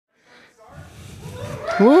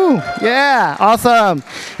Woo! Yeah, awesome.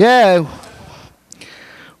 Yeah.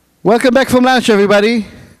 Welcome back from lunch, everybody.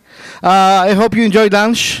 I hope you enjoyed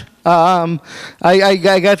lunch.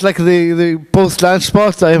 I got like the post-lunch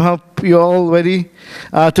spot. I hope you're all ready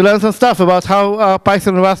to learn some stuff about how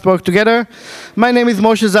Python and Rust work together. My name is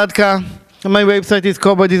Moshe Zadka. My website is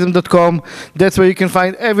hobbyists.com. That's where you can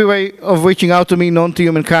find every way of reaching out to me, known to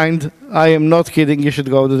humankind. I am not kidding. You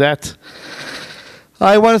should go to that.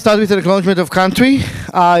 I want to start with an acknowledgement of country.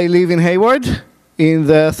 I live in Hayward, in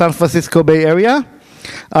the San Francisco Bay Area,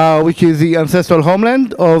 which is the ancestral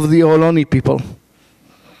homeland of the Ohlone people.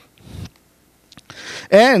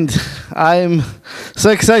 And I'm so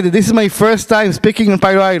excited. This is my first time speaking in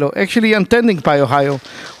PyOhio, actually attending PyOhio.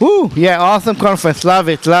 Woo, yeah, awesome conference. Love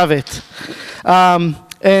it, love it.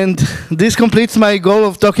 And this completes my goal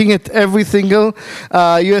of talking at every single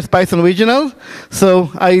US Python regional. So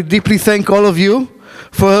I deeply thank all of you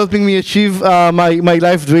for helping me achieve my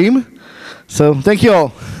life dream. So thank you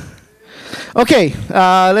all. Okay,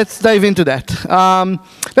 let's dive into that.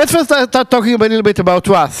 Let's first start talking a little bit about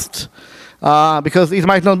Rust. Because it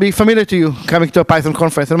might not be familiar to you coming to a Python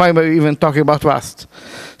conference, and might be even talking about Rust.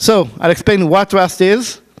 So I'll explain what Rust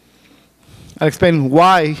is, I'll explain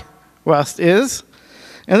why Rust is,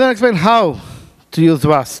 and then I'll explain how to use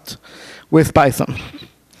Rust with Python.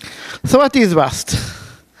 So what is Rust?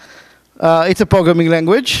 It's a programming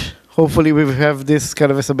language. Hopefully we have this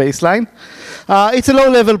kind of as a baseline. It's a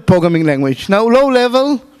low-level programming language. Now,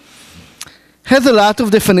 low-level has a lot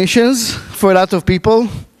of definitions for a lot of people.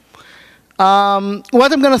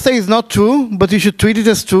 What I'm going to say is not true, but you should treat it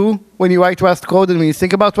as true when you write Rust code and when you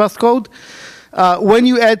think about Rust code. When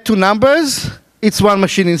you add two numbers, it's one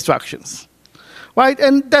machine instructions, right?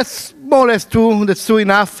 And that's more or less true. That's true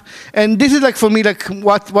enough. And this is like for me, like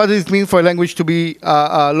what does it mean for a language to be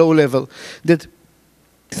low level? That,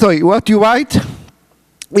 sorry, what you write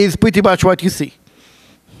is pretty much what you see.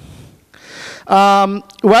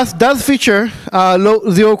 Rust does feature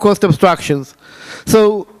zero-cost abstractions.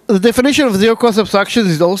 So the definition of zero-cost abstractions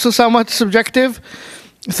is also somewhat subjective.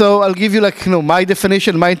 So I'll give you like my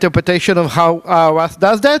definition, my interpretation of how Rust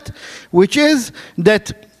does that, which is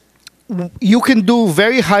that you can do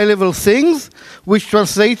very high-level things, which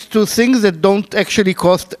translates to things that don't actually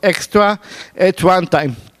cost extra at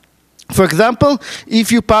runtime. For example,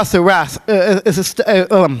 if you pass a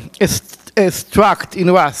struct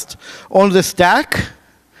in Rust on the stack,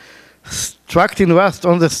 struct in Rust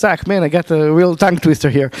on the stack. Man, I got a real tongue twister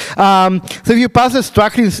here. So if you pass a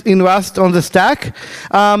struct in Rust on the stack,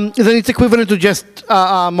 then it's equivalent to just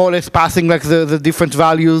more or less passing like the different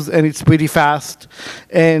values, and it's pretty fast,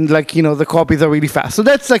 and like the copies are really fast. So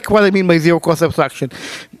that's like what I mean by zero-cost abstraction.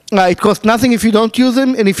 It costs nothing if you don't use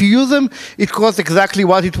them, and if you use them, it costs exactly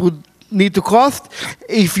what it would need to cost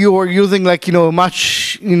if you were using like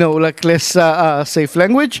much like less safe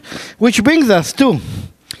language, which brings us to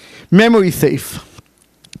memory safe.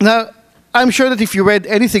 Now, I'm sure that if you read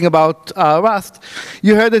anything about Rust,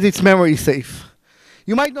 you heard that it's memory safe.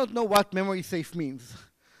 You might not know what memory safe means.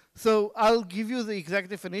 So I'll give you the exact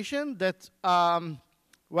definition that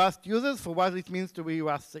Rust uses for what it means to be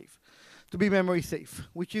Rust safe, to be memory safe,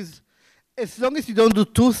 which is as long as you don't do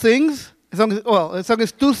two things, as long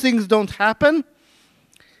as two things don't happen,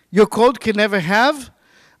 your code can never have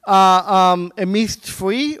a missed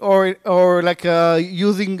free or like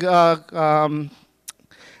using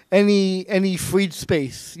any freed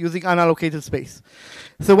space, using unallocated space.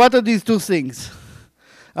 So what are these two things?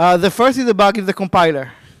 The first is a bug in the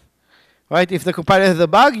compiler, right? If the compiler has a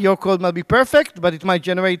bug, your code might be perfect, but it might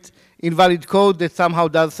generate invalid code that somehow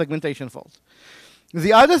does segmentation fault.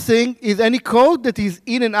 The other thing is any code that is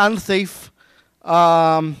in an unsafe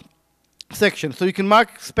section. So you can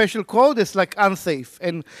mark special code as like unsafe,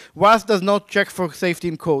 and Rust does not check for safety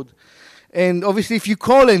in code. And obviously, if you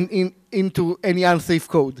call into any unsafe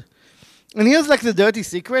code. And here's like the dirty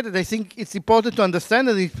secret, and I think it's important to understand,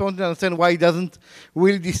 and it's important to understand why it doesn't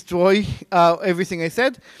really destroy everything I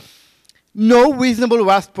said. No reasonable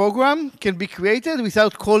Rust program can be created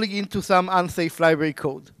without calling into some unsafe library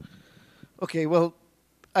code. Okay, well,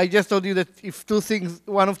 I just told you that if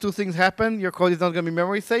one of two things happen, your code is not going to be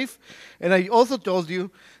memory safe. And I also told you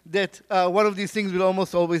that one of these things will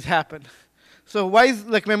almost always happen. So why is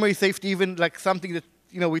like memory safety even like something that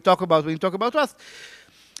we talk about when we talk about Rust?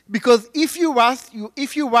 Because if you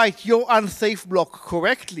write your unsafe block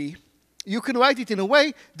correctly, you can write it in a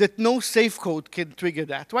way that no safe code can trigger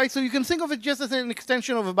that, right? So you can think of it just as an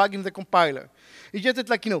extension of a bug in the compiler. It's just that,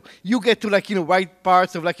 like, you get to, like, write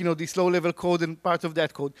parts of, like, this low-level code and parts of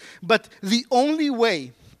that code. But the only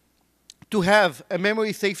way to have a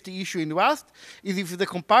memory safety issue in Rust is if the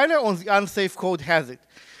compiler on the unsafe code has it.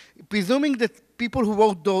 Presuming that people who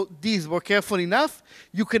wrote these were careful enough,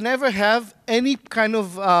 you can never have any kind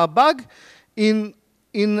of bug in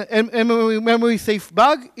a memory safe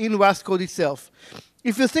bug in Rust code itself.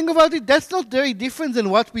 If you think about it, that's not very different than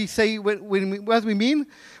what we say what we mean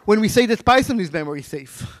when we say that Python is memory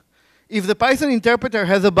safe. If the Python interpreter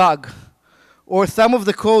has a bug, or some of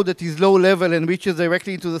the code that is low level and reaches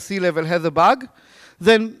directly into the C level has a bug,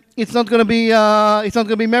 then it's not going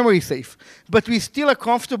to be memory safe. But we still are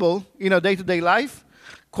comfortable in our day-to-day life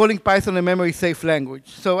calling Python a memory safe language.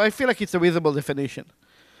 So I feel like it's a reasonable definition.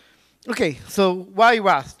 Okay, so why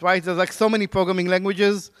Rust, right? There's like so many programming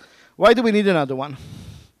languages. Why do we need another one?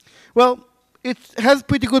 Well, it has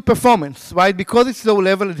pretty good performance, right? Because it's low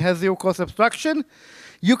level, it has zero cost abstraction.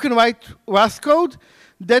 You can write Rust code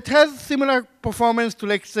that has similar performance to,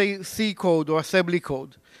 like, say, C code or assembly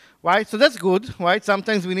code, right? So that's good, right?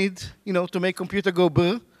 Sometimes we need, to make computer go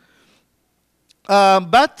brr.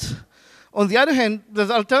 But on the other hand,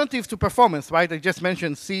 there's alternatives to performance, right? I just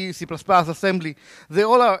mentioned C, C++, assembly. They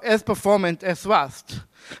all are as performant as Rust,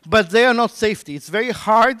 but they are not safety. It's very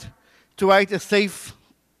hard to write a safe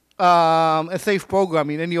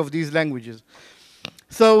program in any of these languages.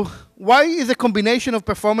 So why is a combination of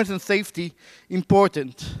performance and safety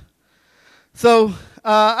important? So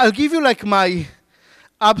I'll give you like my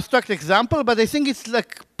abstract example, but I think it's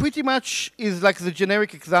like pretty much is like the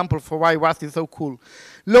generic example for why Rust is so cool.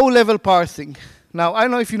 Low-level parsing. Now, I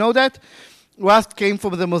don't know if you know that. Rust came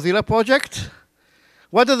from the Mozilla project.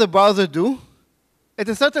 What does the browser do? At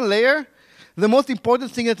a certain layer, the most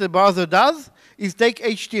important thing that the browser does is take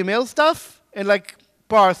HTML stuff and like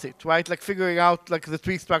parse it, right? Like figuring out like the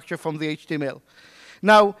tree structure from the HTML.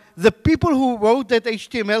 Now, the people who wrote that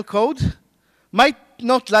HTML code might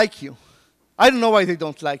not like you. I don't know why they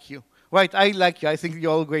don't like you, right? I like you. I think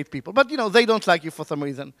you're all great people. But, they don't like you for some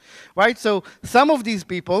reason, right? So some of these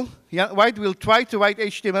people, right, will try to write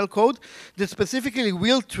HTML code that specifically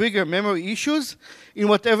will trigger memory issues in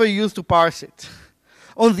whatever you use to parse it.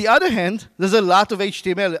 On the other hand, there's a lot of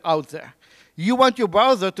HTML out there. You want your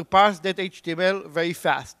browser to parse that HTML very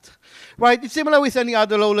fast, right? It's similar with any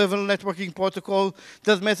other low-level networking protocol.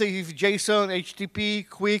 Doesn't matter if JSON, HTTP,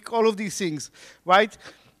 Quick, all of these things, right?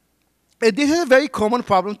 And this is a very common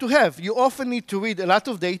problem to have. You often need to read a lot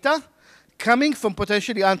of data coming from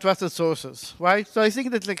potentially untrusted sources, right? So I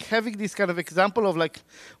think that like having this kind of example of like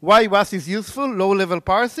why Rust is useful, low-level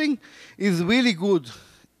parsing, is really good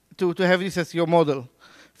to have this as your model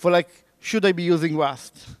for like, should I be using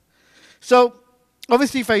Rust? So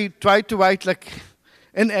obviously, if I try to write like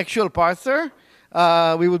an actual parser,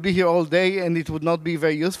 we would be here all day and it would not be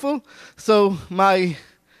very useful. So my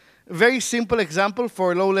very simple example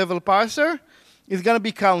for a low-level parser is going to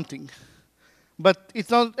be counting. But it's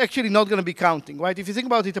not actually not going to be counting, right? If you think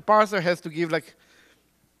about it, a parser has to give like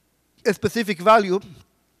a specific value.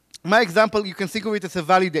 My example, you can think of it as a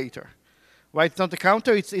validator, right? It's not a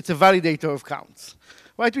counter, it's a validator of counts,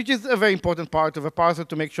 right? Which is a very important part of a parser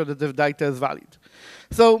to make sure that the data is valid.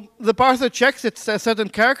 So the parser checks that a certain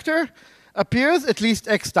character appears at least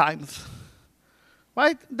X times.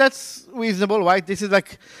 Right? That's reasonable, right? This is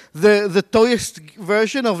like the toyest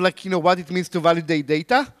version of like, what it means to validate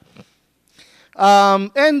data.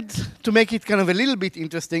 And to make it kind of a little bit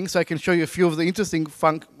interesting, so I can show you a few of the interesting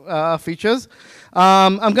features,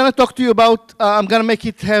 I'm going to talk to you about, I'm going to make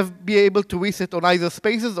it be able to reset on either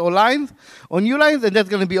spaces or lines, or new lines, and that's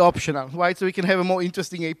going to be optional, right? So we can have a more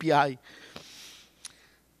interesting API.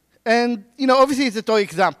 And, obviously it's a toy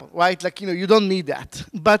example, right? Like, you don't need that.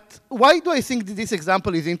 But why do I think that this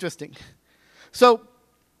example is interesting? So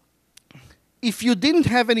if you didn't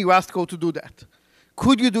have any Rust code to do that,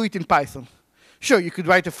 could you do it in Python? Sure, you could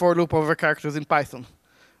write a for loop over characters in Python,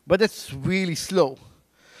 but that's really slow.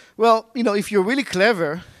 Well, if you're really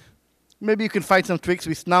clever, maybe you can find some tricks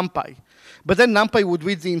with NumPy. But then NumPy would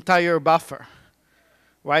read the entire buffer,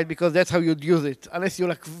 right? Because that's how you'd use it, unless you're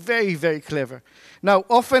like very, very clever. Now,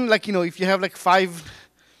 often, like, if you have like 5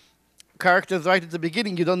 characters right at the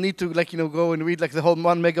beginning, you don't need to like, go and read like the whole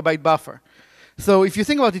 1 megabyte buffer. So if you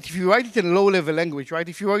think about it, if you write it in a low-level language, right?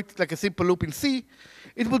 If you write like a simple loop in C,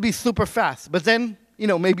 it would be super fast. But then,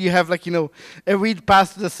 maybe you have like, a read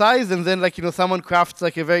past the size, and then like, someone crafts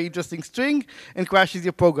like a very interesting string and crashes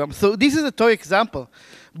your program. So this is a toy example,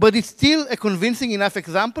 but it's still a convincing enough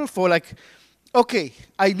example for like, okay,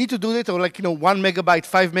 I need to do it, or like, 1 megabyte,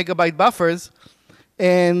 5 megabyte buffers,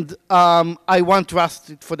 and I want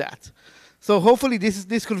Rust for that. So hopefully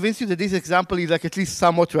this convinces you that this example is like at least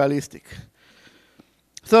somewhat realistic.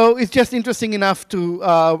 So it's just interesting enough to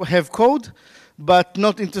have code but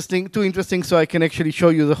not too interesting, so I can actually show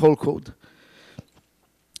you the whole code.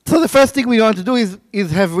 So the first thing we want to do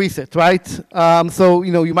is have reset, right? So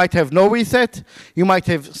you might have no reset, you might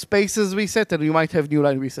have spaces reset, and you might have new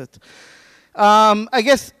line reset. I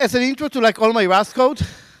guess as an intro to like all my Rust code,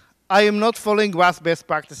 I am not following Rust best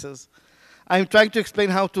practices. I'm trying to explain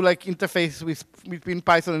how to like interface between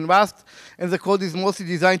Python and Rust, and the code is mostly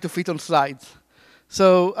designed to fit on slides.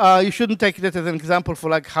 So you shouldn't take that as an example for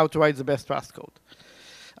like how to write the best Rust code.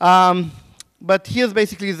 But here's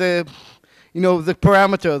basically the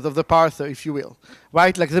parameters of the parser, if you will,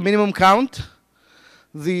 right? Like the minimum count,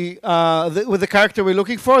 with the character we're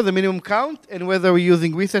looking for, the minimum count, and whether we're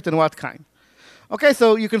using reset and what kind. Okay,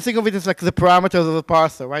 so you can think of it as like the parameters of the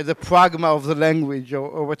parser, right? The pragma of the language,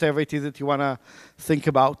 or whatever it is that you want to think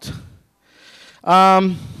about.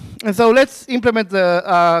 And so let's implement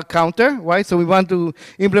the counter, right? So we want to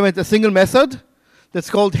implement a single method that's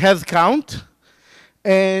called hasCount,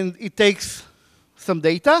 and it takes some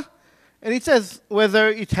data, and it says whether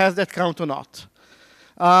it has that count or not.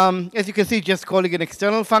 As you can see, just calling an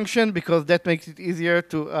external function because that makes it easier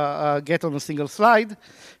to get on a single slide,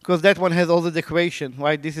 because that one has all the decoration,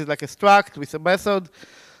 right? This is like a struct with a method.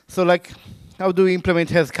 So like, how do we implement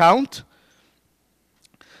hasCount?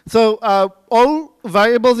 So all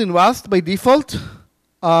variables in Rust by default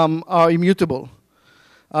are immutable.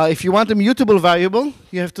 If you want a mutable variable,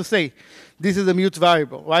 you have to say, this is a mute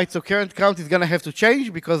variable, right? So current count is going to have to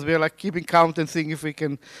change because we're like keeping count and seeing if we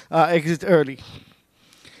can exit early.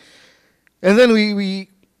 And then we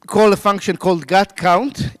call a function called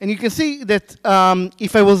getCount, and you can see that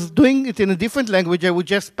if I was doing it in a different language, I would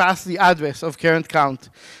just pass the address of current count.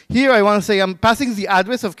 Here I want to say I'm passing the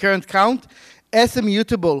address of current count as a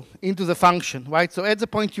mutable into the function, right? So at the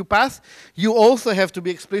point you pass, you also have to be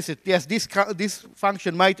explicit. Yes, this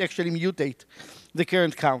function might actually mutate the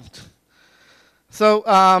current count. So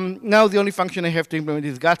now the only function I have to implement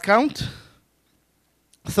is getCount.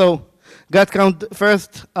 So getCount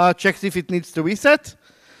first checks if it needs to reset,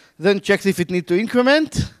 then checks if it needs to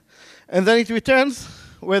increment, and then it returns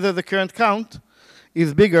whether the current count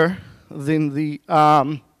is bigger than the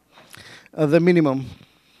minimum.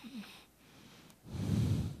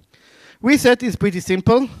 Reset is pretty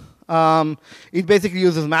simple. It basically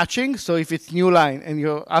uses matching. So if it's new line and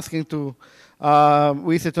you're asking to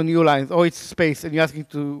reset on new lines, or it's space and you're asking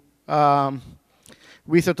to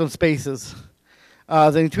reset on spaces,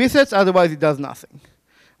 then it resets, otherwise it does nothing.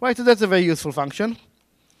 Right, so that's a very useful function.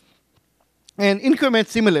 And increment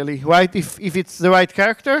similarly, right? If it's the right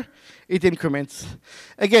character, it increments.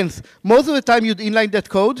 Again, most of the time you'd inline that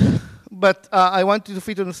code, but I want you to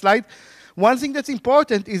fit on the slide. One thing that's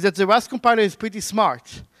important is that the Rust compiler is pretty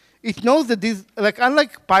smart. It knows that this, like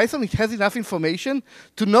unlike Python, it has enough information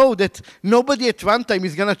to know that nobody at runtime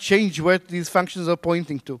is going to change where these functions are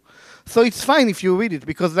pointing to. So it's fine if you read it,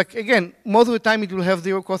 because like again, most of the time it will have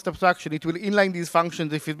zero cost abstraction. It will inline these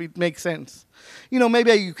functions if it makes sense.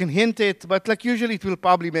 Maybe you can hint it, but like usually it will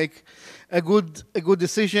probably make a good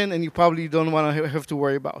decision, and you probably don't want to have to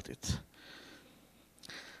worry about it.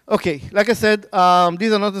 Okay, like I said,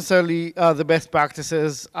 these are not necessarily the best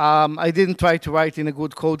practices. I didn't try to write in a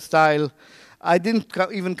good code style. I didn't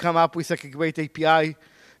even come up with like a great API,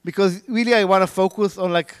 because really I want to focus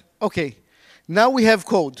on like, okay, now we have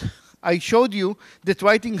code. I showed you that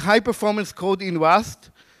writing high-performance code in Rust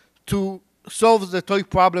to solve the toy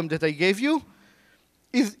problem that I gave you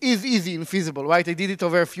is easy and feasible, right? I did it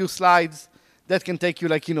over a few slides. That can take you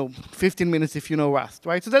like, 15 minutes if you know Rust,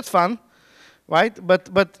 right? So that's fun. Right?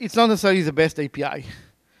 But it's not necessarily the best API.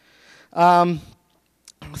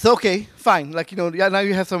 So okay, fine. Like, now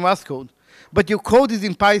you have some Rust code. But your code is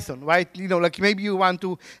in Python, right? Like maybe you want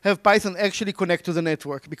to have Python actually connect to the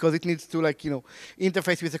network because it needs to like,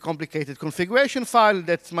 interface with a complicated configuration file.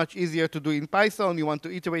 That's much easier to do in Python. You want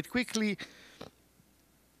to iterate quickly,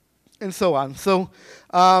 and so on. So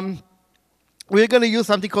we're going to use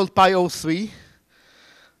something called PyO3.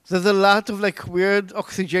 There's a lot of like weird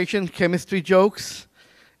oxidation chemistry jokes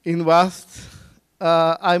in Rust.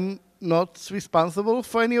 I'm not responsible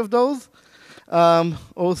for any of those.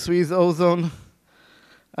 O3 is ozone.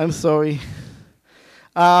 I'm sorry.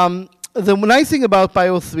 The nice thing about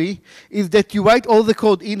PyO3 is that you write all the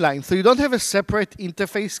code inline. So you don't have a separate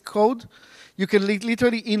interface code. You can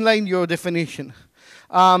literally inline your definition.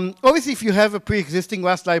 Obviously, if you have a pre-existing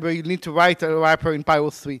Rust library, you need to write a wrapper in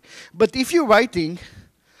PyO3. But if you're writing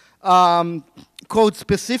code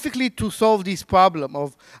specifically to solve this problem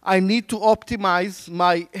of I need to optimize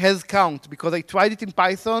my hasCount because I tried it in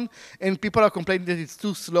Python and people are complaining that it's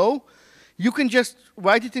too slow, you can just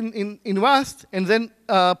write it in Rust and then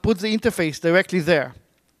put the interface directly there.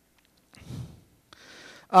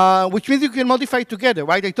 which means you can modify it together,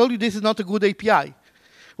 right? I told you this is not a good API.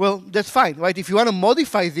 Well, that's fine, right? If you want to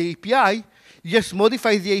modify the API, you just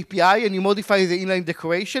modify the API and you modify the inline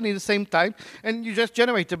decoration in the same time, and you just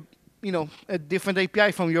generate a different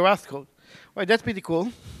API from your Rust code. Right, that's pretty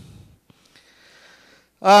cool.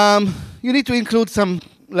 You need to include some,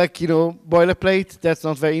 boilerplate. That's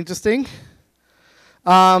not very interesting.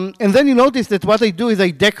 And then you notice that what I do is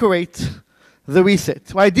I decorate the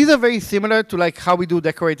reset. Right? These are very similar to how we do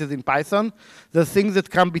decorators in Python. The things that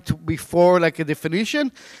come before a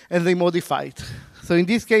definition, and they modify it. So in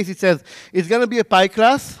this case, it says it's going to be a Py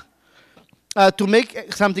class. To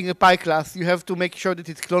make something a Py class, you have to make sure that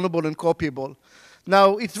it's clonable and copyable.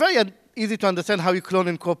 Now, it's very easy to understand how you clone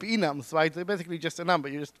and copy enums, right? They're basically just a number.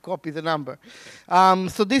 You just copy the number.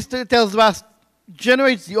 So this tells Rust,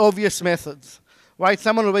 generates the obvious methods, right?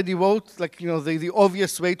 Someone already wrote, the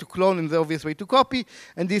obvious way to clone and the obvious way to copy,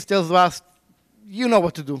 and this tells Rust, you know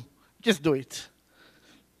what to do. Just do it.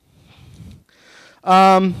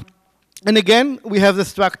 And again, we have the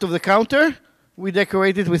struct of the counter. We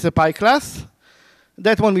decorate it with a Py class.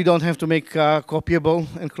 That one we don't have to make copyable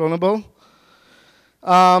and clonable.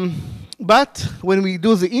 But when we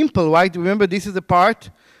do the impl, right, remember this is the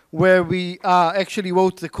part where we actually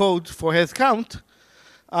wrote the code for has count.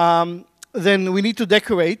 Then we need to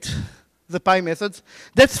decorate the Py methods.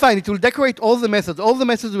 That's fine. It will decorate all the methods. All the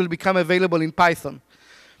methods will become available in Python.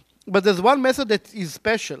 But there's one method that is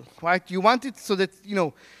special, right? You want it so that,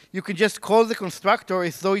 you can just call the constructor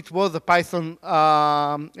as though it was a Python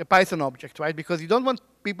object, right? Because you don't want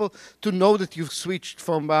people to know that you've switched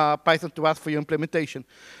from Python to Rust for your implementation.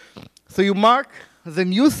 So you mark the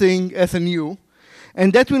new thing as a new,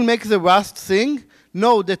 and that will make the Rust thing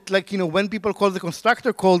know that, when people call the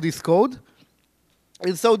constructor, call this code.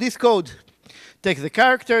 And so this code takes the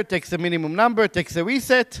character, takes the minimum number, takes a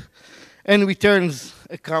reset, and returns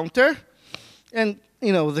a counter. And,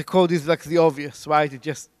 the code is the obvious, right? It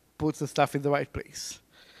just puts the stuff in the right place.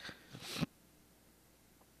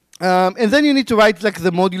 And then you need to write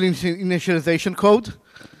the module initialization code.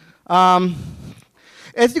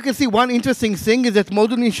 As you can see, one interesting thing is that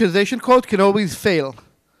module initialization code can always fail.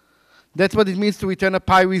 That's what it means to return a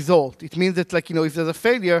Py result. It means that, if there's a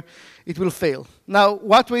failure, it will fail. Now,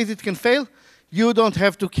 what ways it can fail? You don't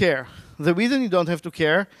have to care. The reason you don't have to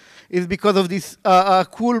care is because of this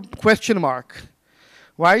cool question mark.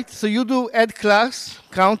 Right? So you do add class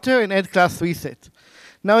counter and add class reset.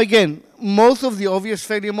 Now again, most of the obvious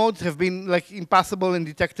failure modes have been impossible and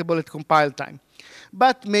detectable at compile time.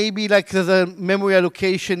 But maybe there's a memory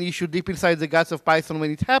allocation issue deep inside the guts of Python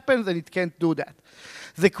when it happens, and it can't do that.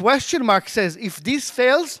 The question mark says if this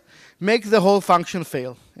fails, make the whole function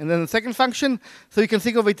fail. And then the second function, so you can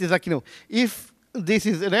think of it as if this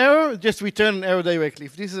is an error, just return an error directly.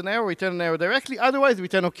 If this is an error, return an error directly. Otherwise,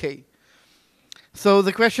 return OK. So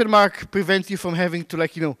the question mark prevents you from having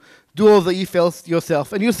to do all the if-else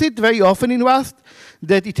yourself. And you see it very often in Rust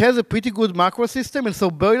that it has a pretty good macro system, and so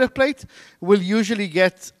boilerplate will usually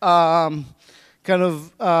get in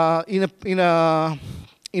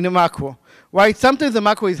a macro. Right? Sometimes the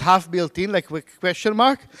macro is half built in, like with question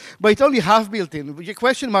mark, but it's only half built in. Your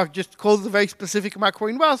question mark just calls a very specific macro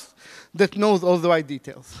in Rust that knows all the right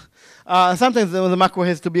details. Sometimes the macro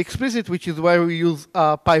has to be explicit, which is where we use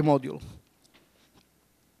Py module.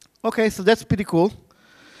 Okay, so that's pretty cool.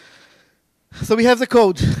 So we have the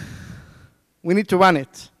code. We need to run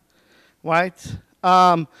it, right?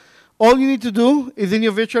 All you need to do is in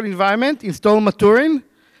your virtual environment, install Maturin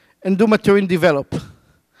and do Maturin develop.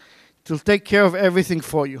 It will take care of everything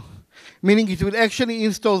for you. Meaning it will actually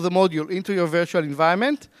install the module into your virtual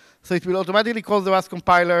environment. So it will automatically call the Rust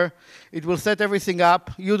compiler. It will set everything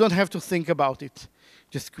up. You don't have to think about it.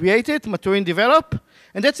 Just create it, Maturin develop,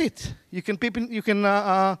 and that's it. You can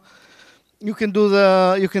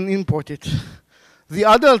import it. The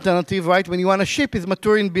other alternative, right, when you want to ship is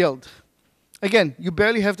Maturin build. Again, you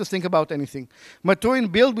barely have to think about anything.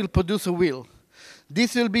 Maturin build will produce a wheel.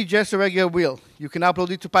 This will be just a regular wheel. You can upload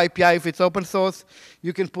it to PyPI if it's open source.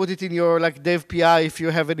 You can put it in your dev PI if you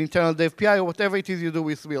have an internal dev PI or whatever it is you do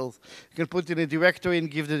with wheels. You can put it in a directory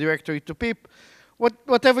and give the directory to pip.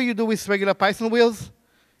 Whatever you do with regular Python wheels,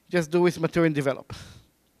 just do with Maturin develop.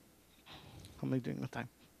 How am I doing on time?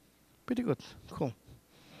 Pretty good. Cool.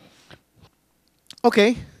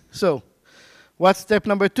 Okay, so what's step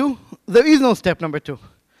number 2? There is no step number 2.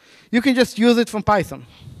 You can just use it from Python.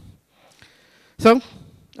 So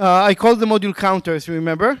I call the module counter, as you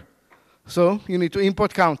remember. So you need to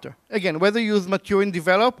import counter. Again, whether you use Maturin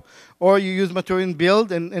develop or you use Maturin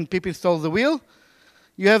build and pip install the wheel,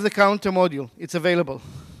 you have the counter module. It's available.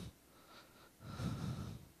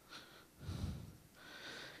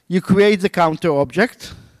 you create the counter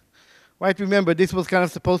object. Right, remember, this was kind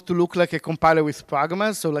of supposed to look like a compiler with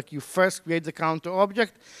programmers. So like you first create the counter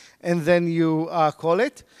object, and then you call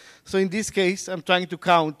it. So in this case, I'm trying to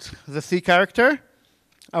count the C character.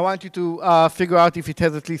 I want you to figure out if it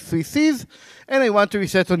has at least 3 Cs, and I want to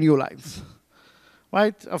reset on new lines.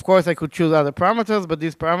 Right? Of course, I could choose other parameters, but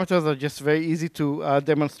these parameters are just very easy to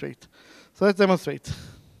demonstrate. So let's demonstrate.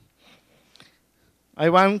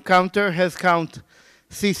 I1 counter has count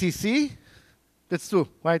CCC. That's true,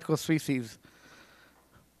 right? Because 3 Cs.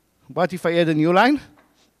 What if I add a new line?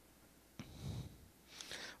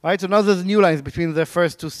 Right, so now there's new lines between the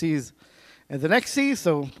first 2 Cs and the next C.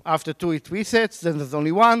 So after 2, it resets. Then there's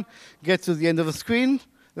only 1. Gets to the end of the screen.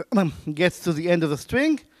 Gets to the end of the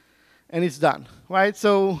string. And it's done, right?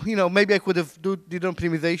 So, you know, maybe I could have did an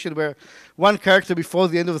optimization where 1 character before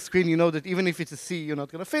the end of the screen, you know that even if it's a C, you're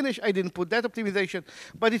not going to finish. I didn't put that optimization.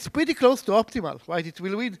 But it's pretty close to optimal, right? It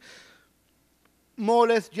will read more or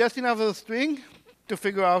less just enough of a string to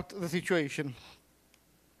figure out the situation.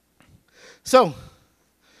 So,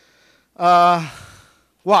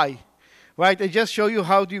 why? Right, I just show you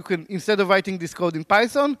how you can, instead of writing this code in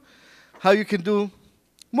Python, how you can do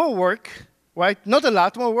more work, right? Not a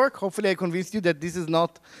lot more work. Hopefully I convinced you that this is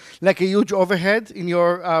not like a huge overhead in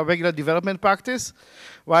your regular development practice,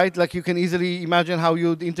 right? Like you can easily imagine how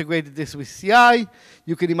you'd integrate this with CI.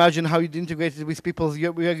 You can imagine how you'd integrate it with people's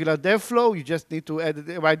regular dev flow. You just need to add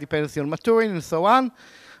the right dependency on maturing and so on.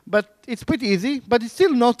 But it's pretty easy, but it's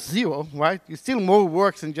still not 0, right? It's still more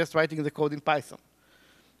work than just writing the code in Python.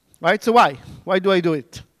 Right, so why? Why do I do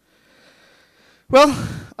it? Well,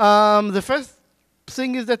 the first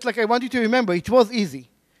thing is that like I want you to remember it was easy,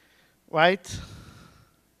 right?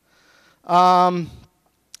 But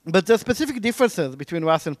there are specific differences between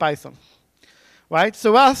Rust and Python, right?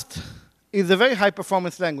 So Rust is a very high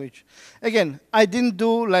performance language. Again, I didn't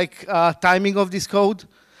do like timing of this code,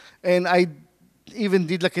 and I even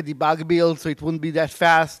did like a debug build, so it wouldn't be that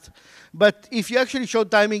fast. But if you actually show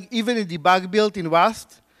timing, even a debug build in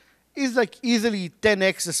Rust, is like easily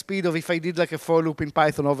 10x the speed of if I did like a for loop in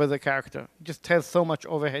Python over the character. It just has so much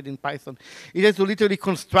overhead in Python. It has to literally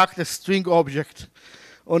construct a string object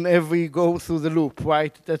on every go through the loop,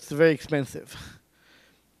 right? That's very expensive.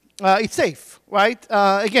 It's safe, right?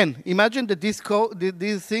 Again, imagine that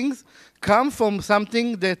these things come from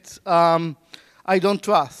something that I don't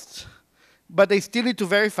trust. But I still need to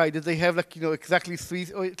verify that they have like, you know, exactly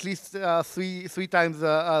 3, or at least three times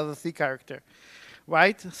the C character.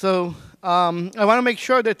 Right? So I want to make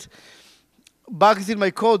sure that bugs in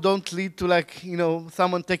my code don't lead to like, you know,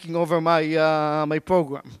 someone taking over my, my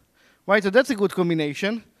program. Right? So that's a good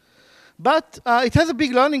combination. But it has a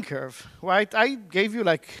big learning curve. Right? I gave you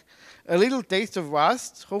like a little taste of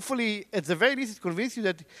Rust. Hopefully, at the very least, it convinced you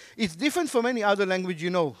that it's different from any other language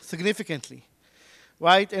you know, significantly.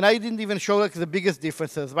 Right? And I didn't even show like the biggest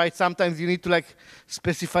differences, right? Sometimes you need to like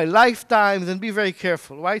specify lifetimes and be very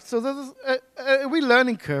careful, right? So there's a real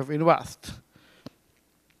learning curve in Rust.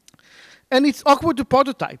 And it's awkward to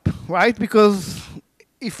prototype, right? Because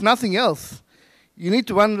if nothing else, you need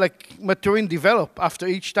to run like maturing develop after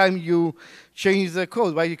each time you change the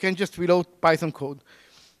code, right? You can't just reload Python code.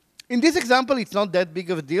 In this example, it's not that big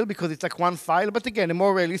of a deal because it's like 1 file, but again, a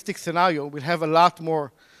more realistic scenario will have a lot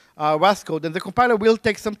more Rust code, and the compiler will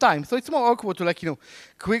take some time. So it's more awkward to like, you know,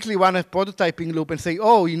 quickly run a prototyping loop and say,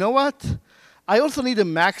 oh, you know what? I also need a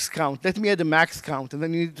max count. Let me add a max count, and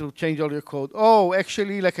then you need to change all your code. Oh,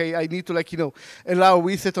 actually, like I need to like, you know, allow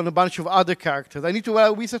reset on a bunch of other characters. I need to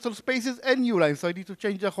allow reset on spaces and new lines, so I need to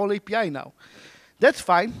change the whole API now. That's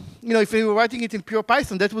fine. You know, if we were writing it in pure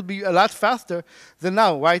Python, that would be a lot faster than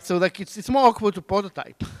now, right? So like it's more awkward to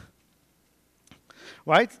prototype.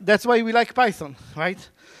 Right? That's why we like Python, right?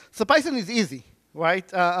 So Python is easy,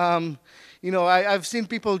 right? You know, I've seen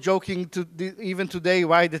people joking even today,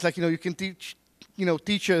 right? That like, you know, you can teach, you know,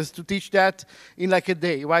 teachers to teach that in like a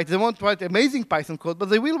day, right? They won't write amazing Python code, but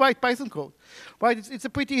they will write Python code, right? It's a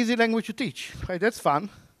pretty easy language to teach, right? That's fun.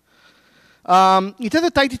 It has a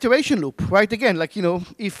tight iteration loop, right? Again, like, you know,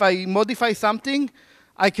 if I modify something,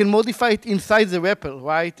 I can modify it inside the REPL,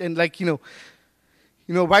 right? And like, you know,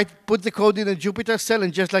 put the code in a Jupyter cell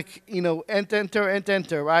and just like, you know, enter,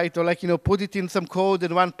 right? Or like, you know, put it in some code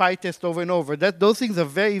and run PyTest over and over. Those things are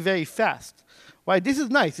very, very fast, right? This is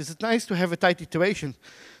nice. It's nice to have a tight iteration,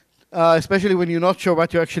 especially when you're not sure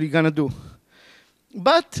what you're actually going to do.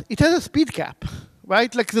 But it has a speed cap,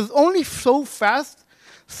 right? Like there's only so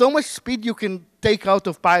much speed you can take out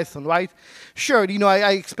of Python, right? Sure, you know,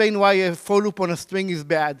 I explained why a for loop on a string is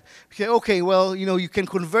bad. Okay, well, you know, you can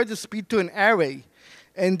convert the speed to an array.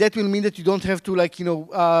 And that will mean that you don't have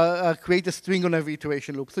to create a string on every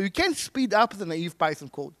iteration loop. So you can speed up the naive Python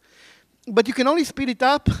code. But you can only speed it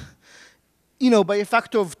up by a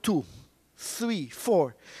factor of 2, 3,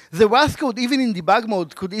 4. The Rust code, even in debug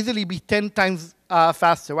mode, could easily be 10 times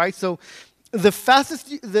faster, right? So the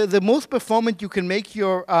fastest, the most performant you can make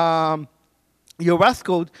your Rust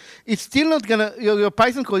code, it's still not gonna, your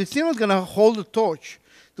Python code, it's still not gonna hold a torch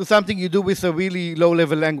to something you do with a really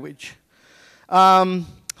low-level language.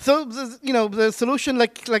 So the solution,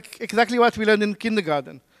 like exactly what we learned in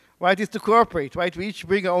kindergarten, right, is to cooperate, right? We each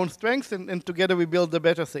bring our own strengths, and together we build a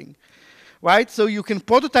better thing, right? So you can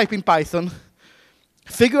prototype in Python,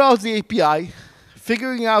 figure out the API,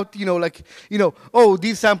 figuring out, oh,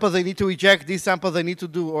 these samples I need to reject, these samples I need to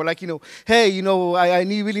do, or hey, I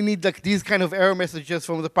really need these kind of error messages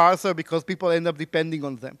from the parser because people end up depending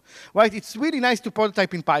on them, right? It's really nice to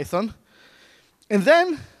prototype in Python. And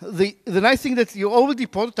then the nice thing that you already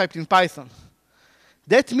prototyped in Python.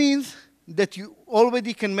 That means that you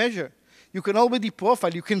already can measure. You can already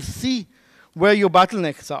profile. You can see where your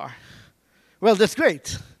bottlenecks are. Well, that's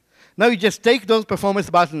great. Now you just take those performance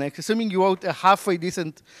bottlenecks, assuming you wrote a halfway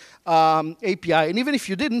decent API. And even if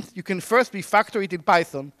you didn't, you can first refactor it in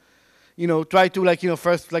Python. Try to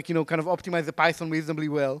first kind of optimize the Python reasonably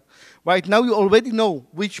well. Right now you already know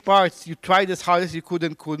which parts you tried as hard as you could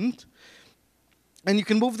and couldn't. And you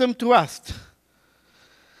can move them to Rust.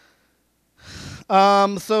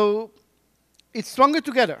 So it's stronger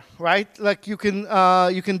together, right? Like you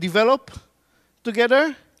can develop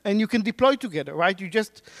together and you can deploy together, right? You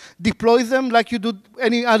just deploy them like you do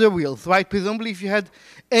any other wheels, right? Presumably, if you had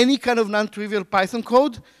any kind of non-trivial Python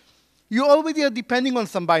code, you already are depending on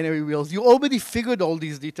some binary wheels. You already figured all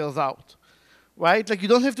these details out, right? Like you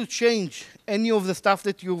don't have to change any of the stuff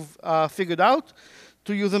that you've figured out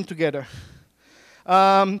to use them together.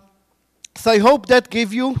 So I hope that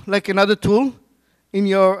gave you another tool in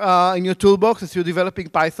your toolbox as you're developing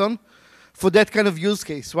Python for that kind of use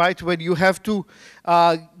case, right? When you have to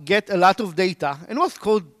get a lot of data, and most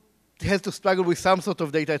code has to struggle with some sort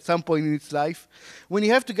of data at some point in its life. When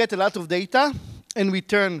you have to get a lot of data and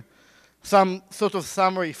return some sort of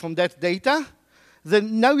summary from that data,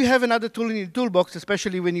 then now you have another tool in your toolbox,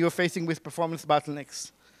 especially when you're facing with performance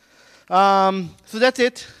bottlenecks. So that's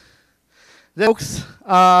it. Folks,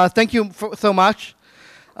 thank you so much.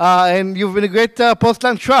 And you've been a great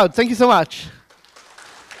post-lunch crowd. Thank you so much.